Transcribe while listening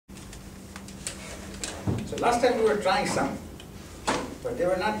So last time we were trying some, but they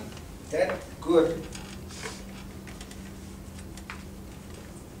were not that good.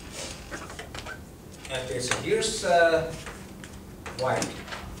 Okay, so here's white,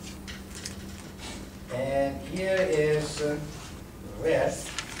 and here is red.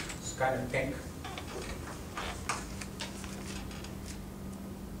 It's kind of pink.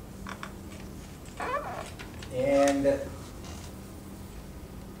 And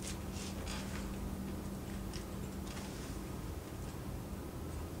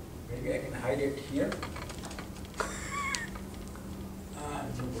maybe I can hide it here.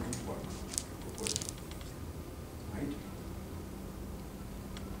 Right.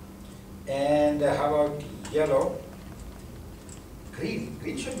 And how about yellow? Green.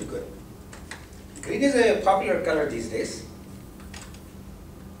 Green should be good. Green is a popular color these days.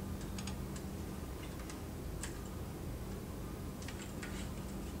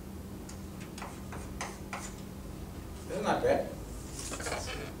 This is not bad.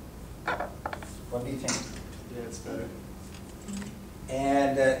 What do you think? Yeah, it's better.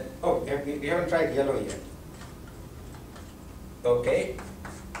 And, oh, we haven't tried yellow yet. Okay.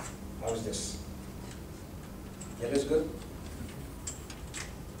 How's this? Yellow is good?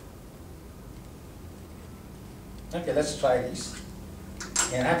 Okay, let's try these.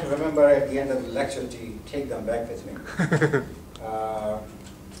 And I have to remember at the end of the lecture to take them back with me.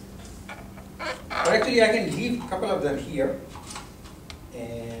 But actually I can leave a couple of them here.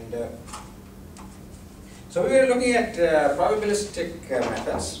 And so we were looking at probabilistic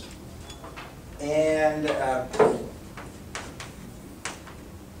methods. And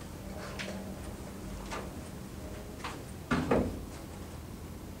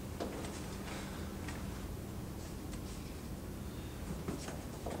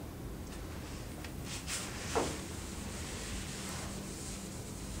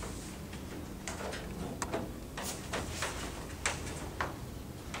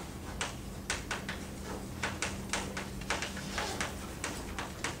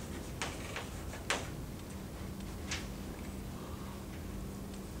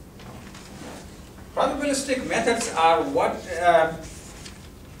probabilistic methods are what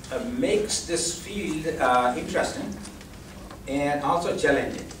makes this field interesting and also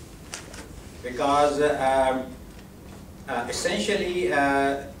challenging, because essentially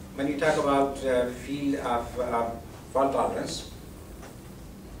when you talk about field of fault tolerance,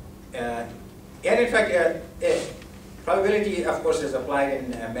 and in fact probability of course is applied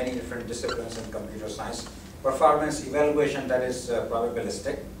in many different disciplines in computer science. Performance evaluation, that is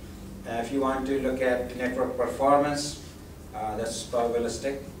probabilistic. If you want to look at network performance, that's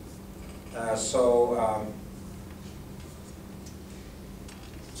probabilistic. So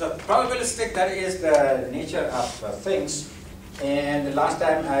probabilistic, that is the nature of things. And the last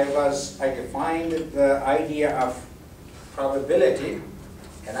time I defined the idea of probability,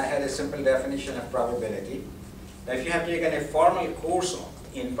 and I had a simple definition of probability. Now, if you have taken a formal course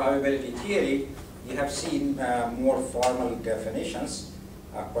in probability theory, you have seen more formal definitions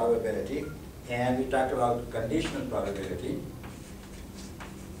of probability, and we talked about conditional probability.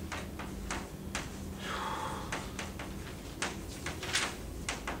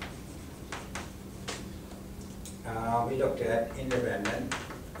 We looked at independent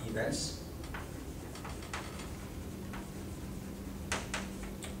events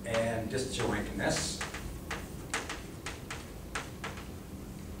and disjointness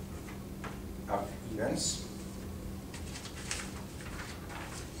of events.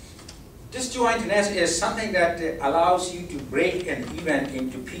 Disjointness is something that allows you to break an event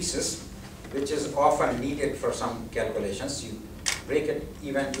into pieces, which is often needed for some calculations. You break an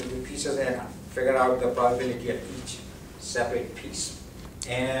event into pieces and figure out the probability of each separate piece.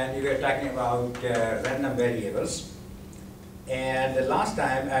 And we were talking about random variables. And the last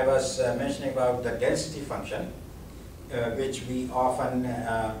time I was mentioning about the density function, which we often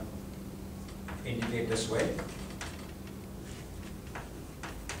indicate this way.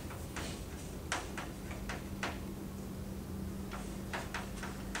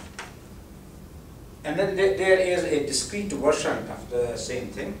 And then there is a discrete version of the same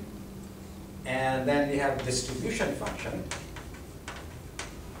thing. And then we have distribution function.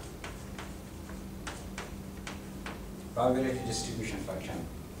 Probability distribution function.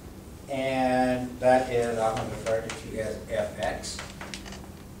 And that is often referred to as fx.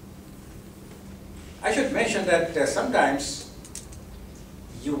 I should mention that sometimes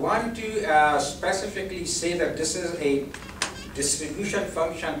you want to specifically say that this is a distribution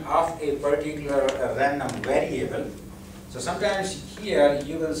function of a particular random variable. So sometimes here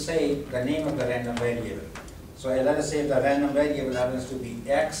you will say the name of the random variable. So let us say the random variable happens to be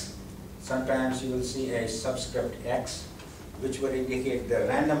x, Sometimes you will see a subscript x, which would indicate the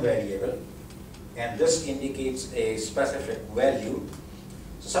random variable, and this indicates a specific value.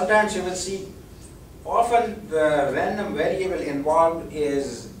 So sometimes you will see, often the random variable involved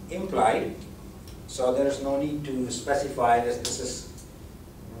is implied, so there is no need to specify this is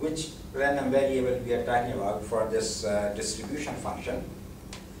which random variable we are talking about for this distribution function.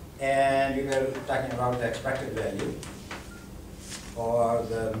 And we were talking about the expected value or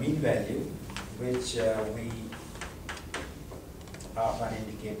the mean value, which we often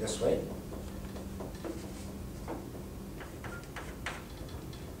indicate this way.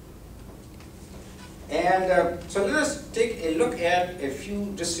 And so let us take a look at a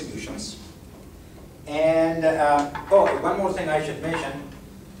few distributions. And oh, one more thing I should mention,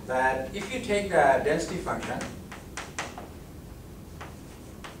 that if you take the density function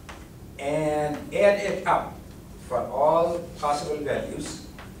and add it up for all possible values,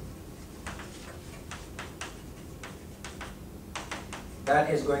 that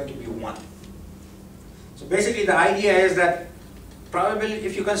is going to be 1. So basically the idea is that probability,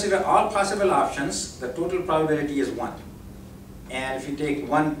 if you consider all possible options, the total probability is 1. And if you take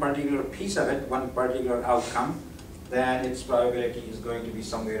one particular piece of it, one particular outcome, then its probability is going to be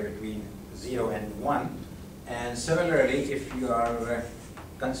somewhere between 0 and 1. And similarly, if you are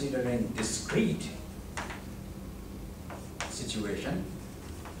considering discrete situation,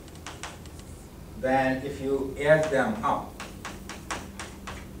 then if you add them up,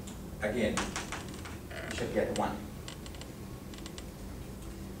 again, you should get 1.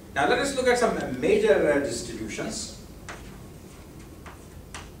 Now let us look at some major distributions.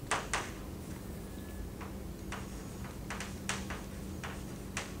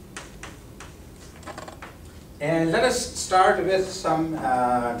 And let us start with some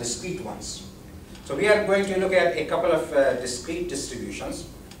discrete ones. So we are going to look at a couple of discrete distributions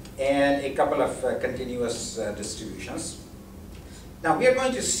and a couple of continuous distributions. Now we are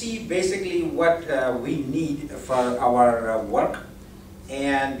going to see basically what we need for our work,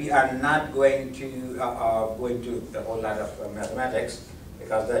 and we are not going to go into a whole lot of mathematics,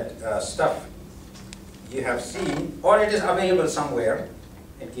 because that stuff you have seen, or it is available somewhere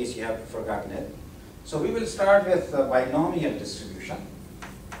in case you have forgotten it. So we will start with binomial distribution.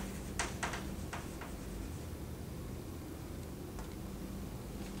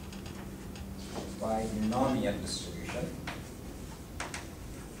 Binomial distribution.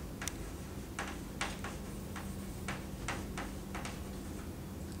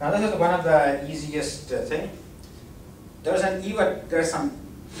 Now this is one of the easiest thing. There's some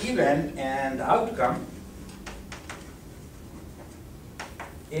event, and the outcome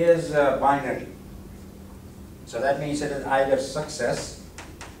is binary. So that means it is either success,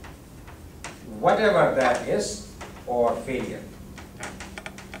 whatever that is, or failure,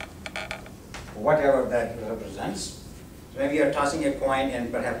 whatever that represents. So maybe you are tossing a coin and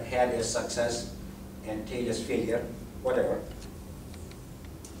perhaps head is success and tail is failure, whatever.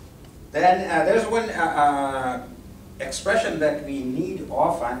 Then there's one expression that we need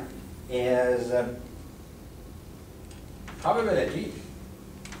often is probability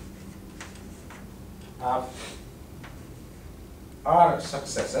of R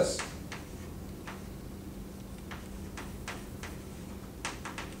successes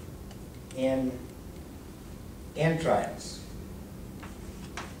in N trials.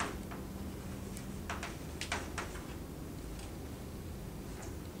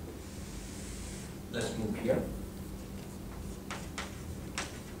 Let's move here.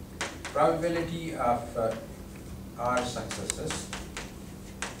 Probability of R successes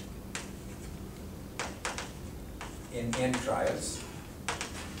in N trials.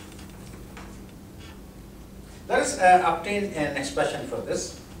 Let us obtain an expression for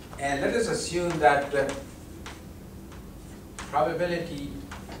this, and let us assume that probability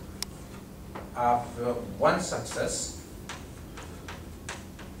of one success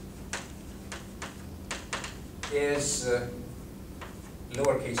is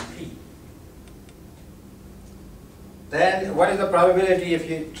lowercase p. Then what is the probability if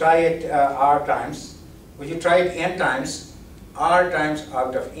you try it r times? If you try it n times, r times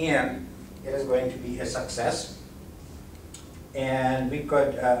out of n, it is going to be a success. And we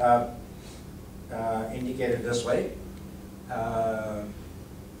could indicate it this way.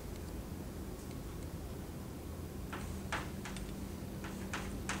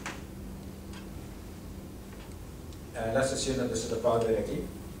 Let's assume that this is the probability.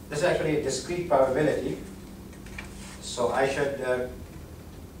 This is actually a discrete probability. So I should,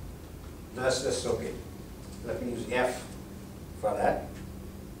 this okay. Let me use F for that.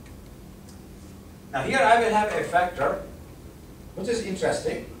 Now here I will have a factor, which is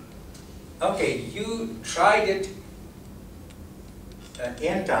interesting. Okay, you tried it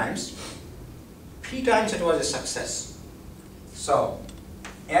n times, p times it was a success. So,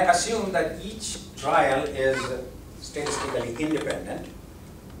 and assume that each trial is statistically independent,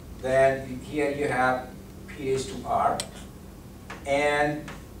 then here you have p raised to r, and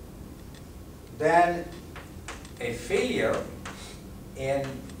then a failure in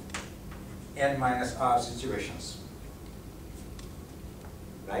n minus r situations,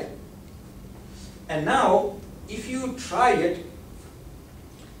 right? And now, if you try it,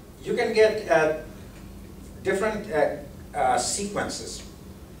 you can get different sequences.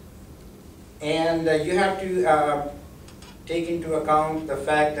 And you have to take into account the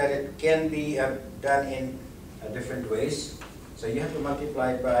fact that it can be done in different ways. So you have to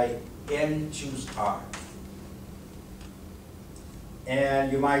multiply by n choose r.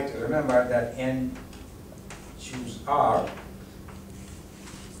 And you might remember that n choose r.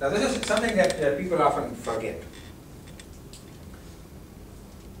 Now this is something that people often forget.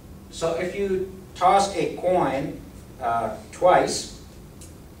 So if you toss a coin twice,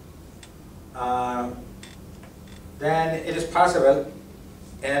 then it is possible,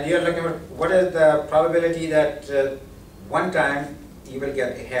 and you're looking at what is the probability that one time you will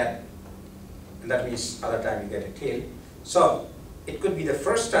get a head, and that means other time you get a tail. So it could be the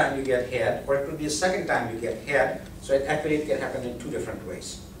first time you get head, or it could be the second time you get head. So it actually can happen in two different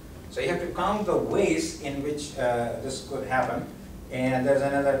ways. So you have to count the ways in which this could happen, and there's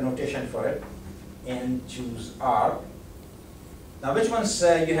another notation for it, n choose r. Now which ones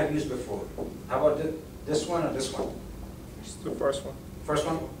you have used before? How about this one or this one? It's the first one. First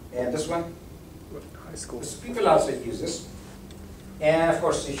one, and this one? High school. People also use this. And of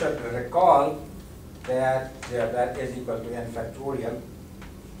course you should recall that that is equal to n factorial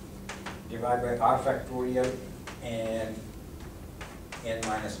divided by r factorial and n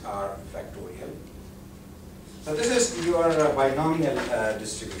minus r factorial. So this is your binomial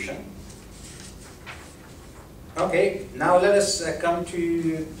distribution. Okay, now let us come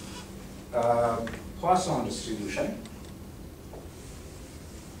to Poisson distribution.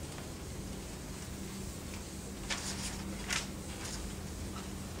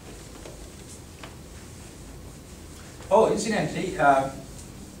 Oh, incidentally,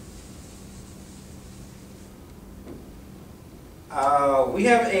 we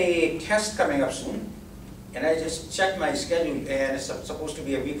have a test coming up soon, and I just checked my schedule, and it's supposed to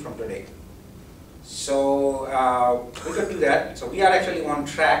be a week from today. So we could do that. So we are actually on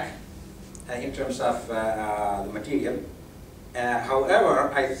track in terms of the material.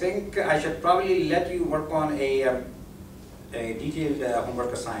 However, I think I should probably let you work on a detailed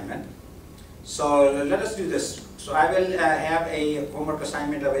homework assignment. So let us do this. So I will have a homework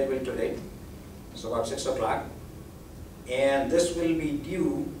assignment available today, so about 6 o'clock. And this will be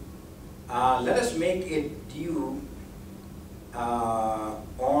due, let us make it due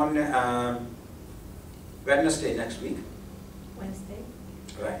on Wednesday next week. Wednesday?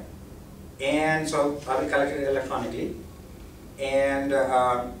 Right. And so I will collect it electronically. And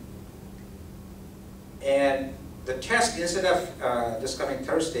the test, instead of this coming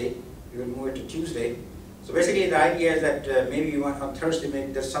Thursday, we will move it to Tuesday. So basically the idea is that maybe you want on Thursday,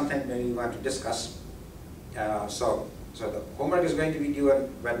 maybe there's something maybe you want to discuss. So the homework is going to be due on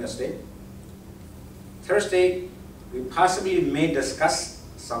Wednesday. Thursday, we possibly may discuss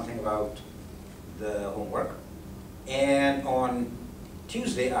something about the homework. And on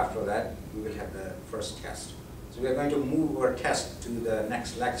Tuesday after that, we will have the first test. So we are going to move our test to the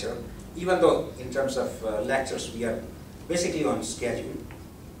next lecture, even though in terms of lectures, we are basically on schedule.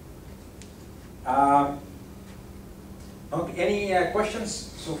 Okay, any questions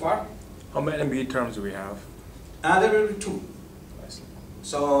so far? How many midterms do we have? There will be 2. I see.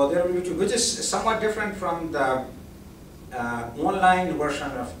 So there will be 2, which is somewhat different from the online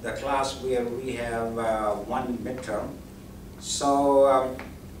version of the class where we have 1 midterm. So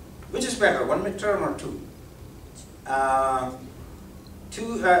which is better, 1 midterm or 2?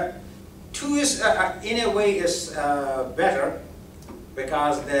 2 is in a way is better,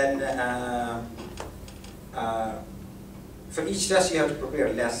 because then for each test you have to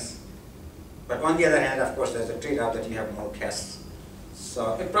prepare less. But on the other hand, of course, there's a trade-off that you have more tests.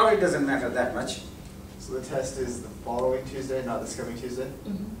 So it probably doesn't matter that much. So the test is the following Tuesday, not this coming Tuesday?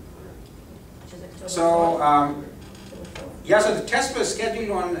 Mm-hmm. So yeah, so the test was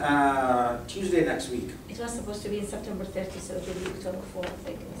scheduled on Tuesday next week. It was supposed to be in September 30, so it will be October 4th,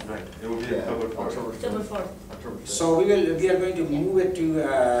 I guess. Right, it will be October 4th. October 4th. October 4th. So we are going to move it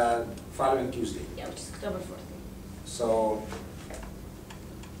to following Tuesday. Yeah, which is October 4th. So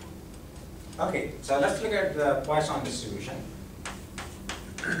okay, so let's look at the Poisson distribution.